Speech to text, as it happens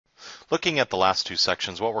Looking at the last two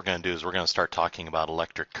sections, what we're going to do is we're going to start talking about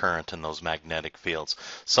electric current and those magnetic fields.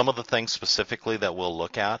 Some of the things specifically that we'll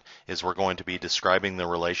look at is we're going to be describing the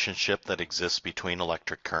relationship that exists between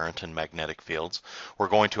electric current and magnetic fields. We're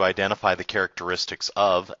going to identify the characteristics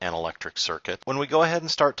of an electric circuit. When we go ahead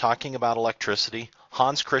and start talking about electricity,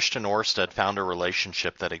 Hans Christian Ørsted found a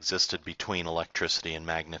relationship that existed between electricity and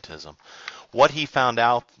magnetism. What he found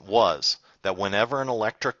out was that whenever an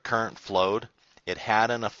electric current flowed, it had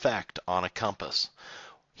an effect on a compass.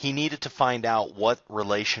 He needed to find out what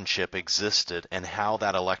relationship existed and how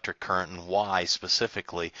that electric current and why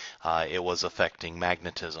specifically it was affecting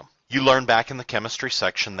magnetism. You learned back in the chemistry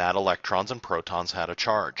section that electrons and protons had a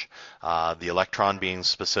charge. The electron being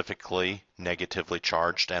specifically negatively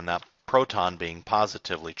charged and that proton being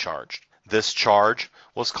positively charged. This charge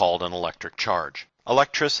was called an electric charge.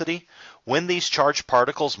 Electricity, when these charged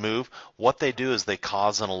particles move, what they do is they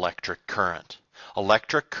cause an electric current.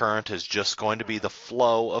 Electric current is just going to be the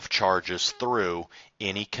flow of charges through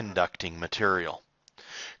any conducting material.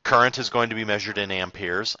 Current is going to be measured in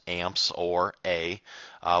amperes, amps, or A,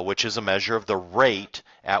 which is a measure of the rate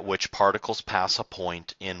at which particles pass a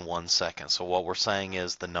point in 1 second. So what we're saying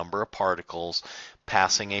is the number of particles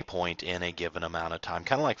passing a point in a given amount of time,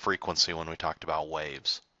 kind of like frequency when we talked about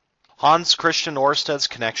waves. Hans Christian Ørsted's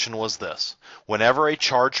connection was this. Whenever a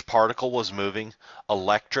charged particle was moving,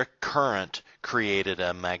 electric current created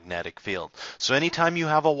a magnetic field. So anytime you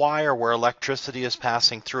have a wire where electricity is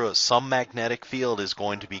passing through it, some magnetic field is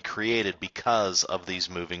going to be created because of these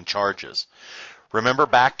moving charges. Remember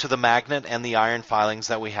back to the magnet and the iron filings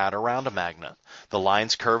that we had around a magnet. The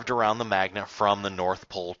lines curved around the magnet from the North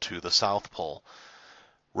Pole to the South Pole.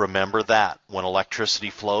 Remember that when electricity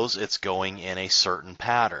flows, it's going in a certain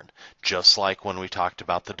pattern. Just like when we talked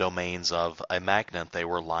about the domains of a magnet, they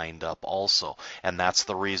were lined up also. And that's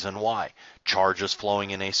the reason why. Charges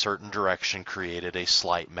flowing in a certain direction created a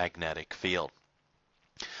slight magnetic field.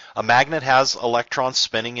 A magnet has electrons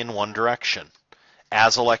spinning in one direction.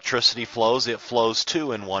 As electricity flows, it flows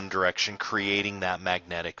too in one direction, creating that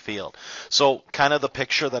magnetic field. So kind of the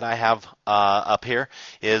picture that I have up here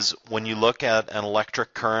is when you look at an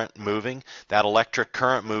electric current moving, that electric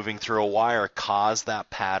current moving through a wire caused that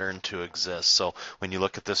pattern to exist. So when you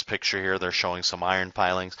look at this picture here, they're showing some iron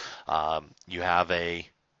filings. You have a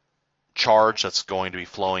charge that's going to be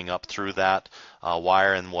flowing up through that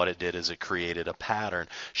wire, and what it did is it created a pattern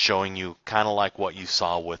showing you kind of like what you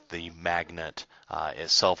saw with the magnet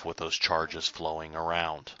itself with those charges flowing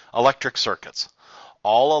around. Electric circuits.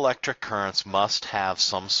 All electric currents must have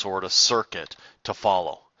some sort of circuit to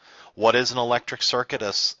follow. What is an electric circuit?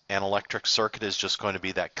 An electric circuit is just going to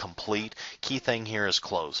be that complete, key thing here is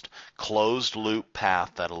closed loop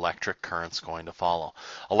path that electric current's going to follow.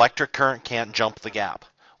 Electric current can't jump the gap.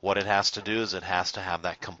 What it has to do is it has to have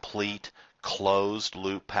that complete closed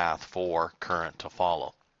loop path for current to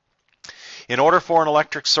follow. In order for an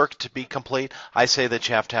electric circuit to be complete, I say that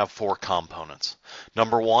you have to have 4 components.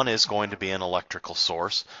 Number 1 is going to be an electrical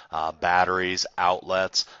source, batteries,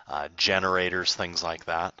 outlets, generators, things like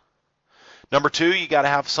that. Number 2, you got to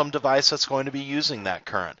have some device that's going to be using that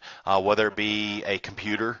current, whether it be a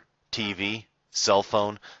computer, TV, cell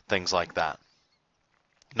phone, things like that.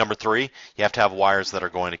 Number 3, you have to have wires that are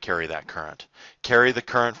going to carry that current. Carry the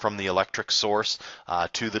current from the electric source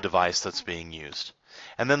to the device that's being used.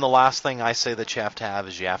 And then the last thing I say that you have to have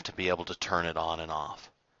is you have to be able to turn it on and off.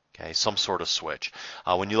 Okay, some sort of switch.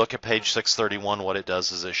 When you look at page 631, what it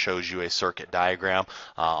does is it shows you a circuit diagram.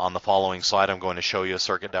 On the following slide, I'm going to show you a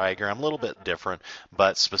circuit diagram, a little bit different,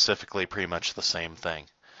 but specifically pretty much the same thing.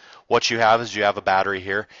 What you have is you have a battery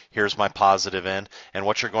here. Here's my positive end. And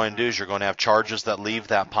what you're going to do is you're going to have charges that leave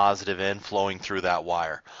that positive end flowing through that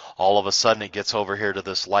wire. All of a sudden it gets over here to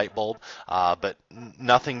this light bulb, but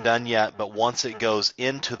nothing done yet. But once it goes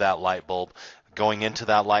into that light bulb, going into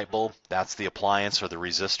that light bulb, that's the appliance or the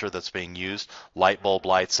resistor that's being used. Light bulb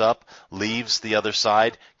lights up, leaves the other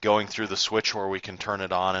side, going through the switch where we can turn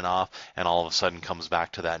it on and off, and all of a sudden comes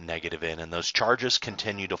back to that negative end. And those charges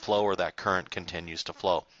continue to flow, or that current continues to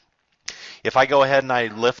flow. If I go ahead and I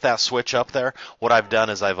lift that switch up there, what I've done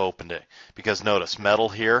is I've opened it. Because notice, metal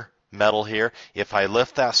here, metal here. If I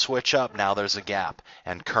lift that switch up, now there's a gap,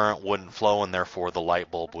 and current wouldn't flow, and therefore the light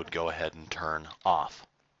bulb would go ahead and turn off.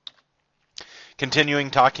 Continuing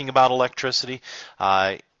talking about electricity,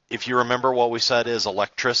 if you remember what we said is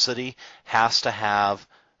electricity has to have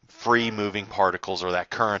free moving particles, or that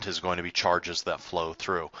current is going to be charges that flow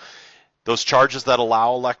through. Those charges that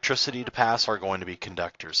allow electricity to pass are going to be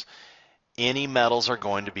conductors. Any metals are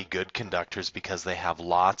going to be good conductors because they have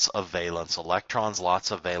lots of valence electrons,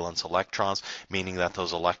 meaning that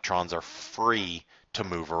those electrons are free to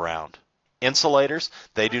move around. Insulators,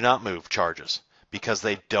 they do not move charges because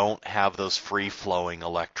they don't have those free-flowing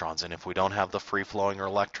electrons. And if we don't have the free-flowing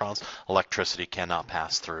electrons, electricity cannot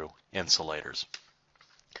pass through insulators.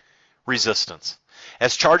 Resistance.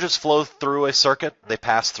 As charges flow through a circuit, they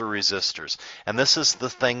pass through resistors. And this is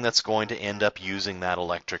the thing that's going to end up using that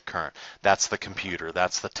electric current. That's the computer,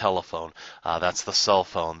 that's the telephone, that's the cell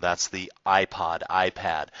phone, that's the iPod,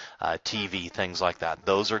 iPad, TV, things like that.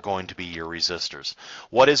 Those are going to be your resistors.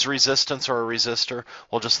 What is resistance or a resistor?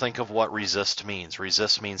 Well, just think of what resist means.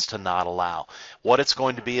 Resist means to not allow. What it's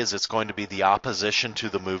going to be is it's going to be the opposition to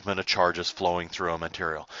the movement of charges flowing through a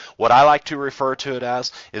material. What I like to refer to it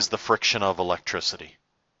as is the friction of electricity.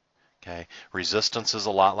 Okay. Resistance is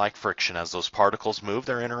a lot like friction. As those particles move,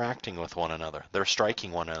 they're interacting with one another. They're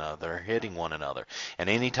striking one another. They're hitting one another. And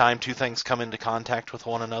anytime two things come into contact with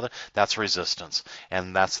one another, that's resistance.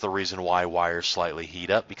 And that's the reason why wires slightly heat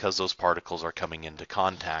up, because those particles are coming into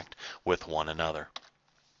contact with one another.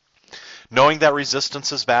 Knowing that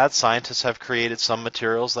resistance is bad, scientists have created some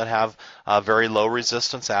materials that have very low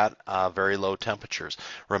resistance at very low temperatures.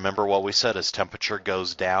 Remember what we said, as temperature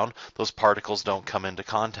goes down, those particles don't come into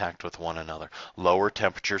contact with one another. Lower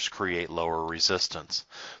temperatures create lower resistance.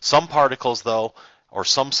 Some particles, though, or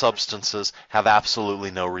some substances, have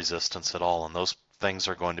absolutely no resistance at all, and those things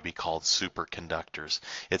are going to be called superconductors.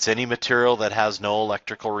 It's any material that has no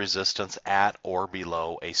electrical resistance at or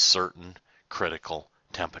below a certain critical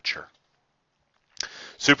temperature.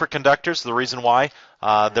 Superconductors, the reason why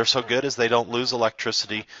they're so good is they don't lose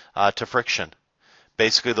electricity to friction.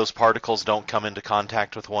 Basically, those particles don't come into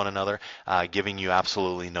contact with one another, giving you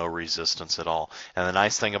absolutely no resistance at all. And the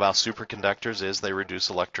nice thing about superconductors is they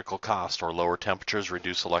reduce electrical cost, or lower temperatures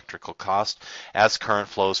reduce electrical cost as current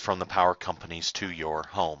flows from the power companies to your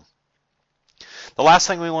home. The last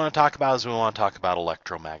thing we want to talk about is we want to talk about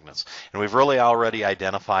electromagnets. And we've really already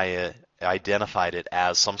identified it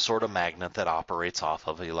as some sort of magnet that operates off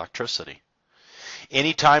of electricity.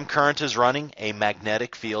 Anytime current is running, a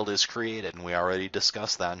magnetic field is created, and we already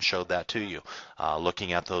discussed that and showed that to you,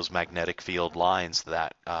 looking at those magnetic field lines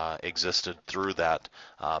that existed through that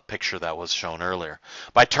picture that was shown earlier.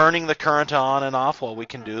 By turning the current on and off, what we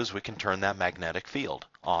can do is we can turn that magnetic field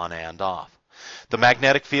on and off. The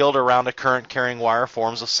magnetic field around a current-carrying wire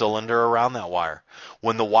forms a cylinder around that wire.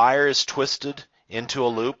 When the wire is twisted into a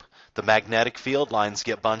loop, the magnetic field lines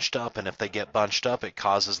get bunched up, and if they get bunched up, it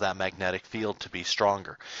causes that magnetic field to be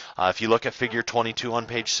stronger. If you look at figure 22 on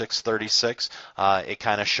page 636, it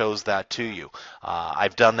kind of shows that to you.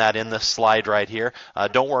 I've done that in this slide right here.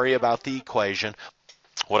 Don't worry about the equation.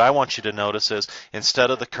 What I want you to notice is,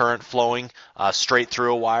 instead of the current flowing straight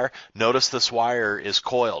through a wire, notice this wire is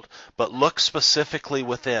coiled. But look specifically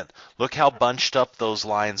within. Look how bunched up those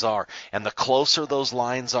lines are. And the closer those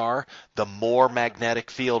lines are, the more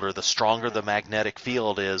magnetic field, or the stronger the magnetic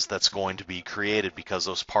field is that's going to be created, because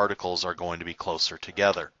those particles are going to be closer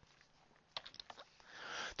together.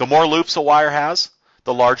 The more loops a wire has,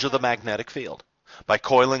 the larger the magnetic field. By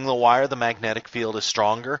coiling the wire, the magnetic field is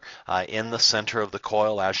stronger in the center of the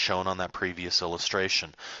coil, as shown on that previous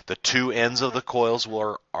illustration. The two ends of the coils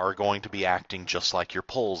are going to be acting just like your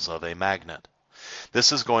poles of a magnet.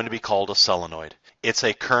 This is going to be called a solenoid. It's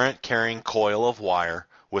a current-carrying coil of wire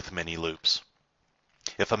with many loops.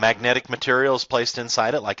 If a magnetic material is placed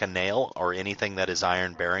inside it, like a nail or anything that is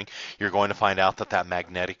iron-bearing, you're going to find out that that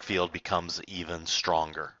magnetic field becomes even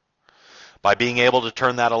stronger. By being able to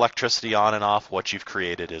turn that electricity on and off, what you've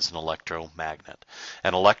created is an electromagnet.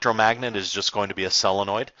 An electromagnet is just going to be a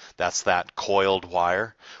solenoid, that's that coiled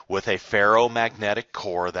wire, with a ferromagnetic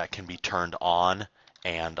core that can be turned on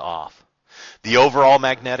and off. The overall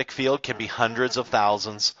magnetic field can be hundreds or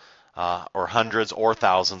thousands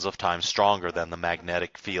of times stronger than the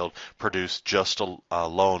magnetic field produced just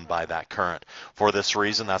alone by that current. For this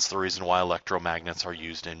reason, that's the reason why electromagnets are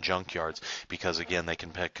used in junkyards, because again, they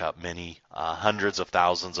can pick up many hundreds of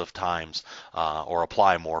thousands of times or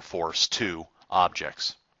apply more force to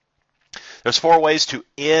objects. There's 4 ways to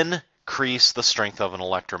increase the strength of an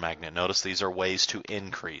electromagnet. Notice these are ways to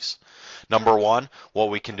increase. Number 1, what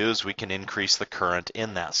we can do is we can increase the current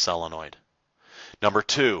in that solenoid. Number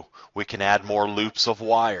 2, we can add more loops of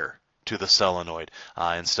wire to the solenoid.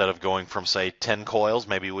 Instead of going from, say, 10 coils,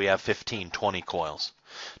 maybe we have 15, 20 coils.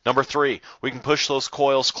 Number 3, we can push those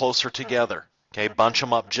coils closer together. Okay, bunch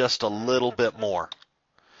them up just a little bit more.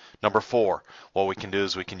 Number 4, what we can do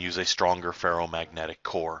is we can use a stronger ferromagnetic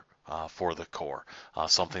core for the core,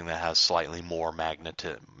 something that has slightly more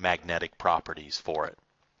magnetic properties for it.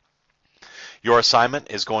 Your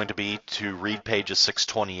assignment is going to be to read pages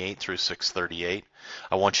 628 through 638.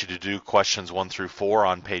 I want you to do questions 1 through 4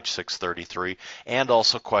 on page 633 and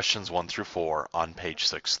also questions 1 through 4 on page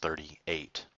 638.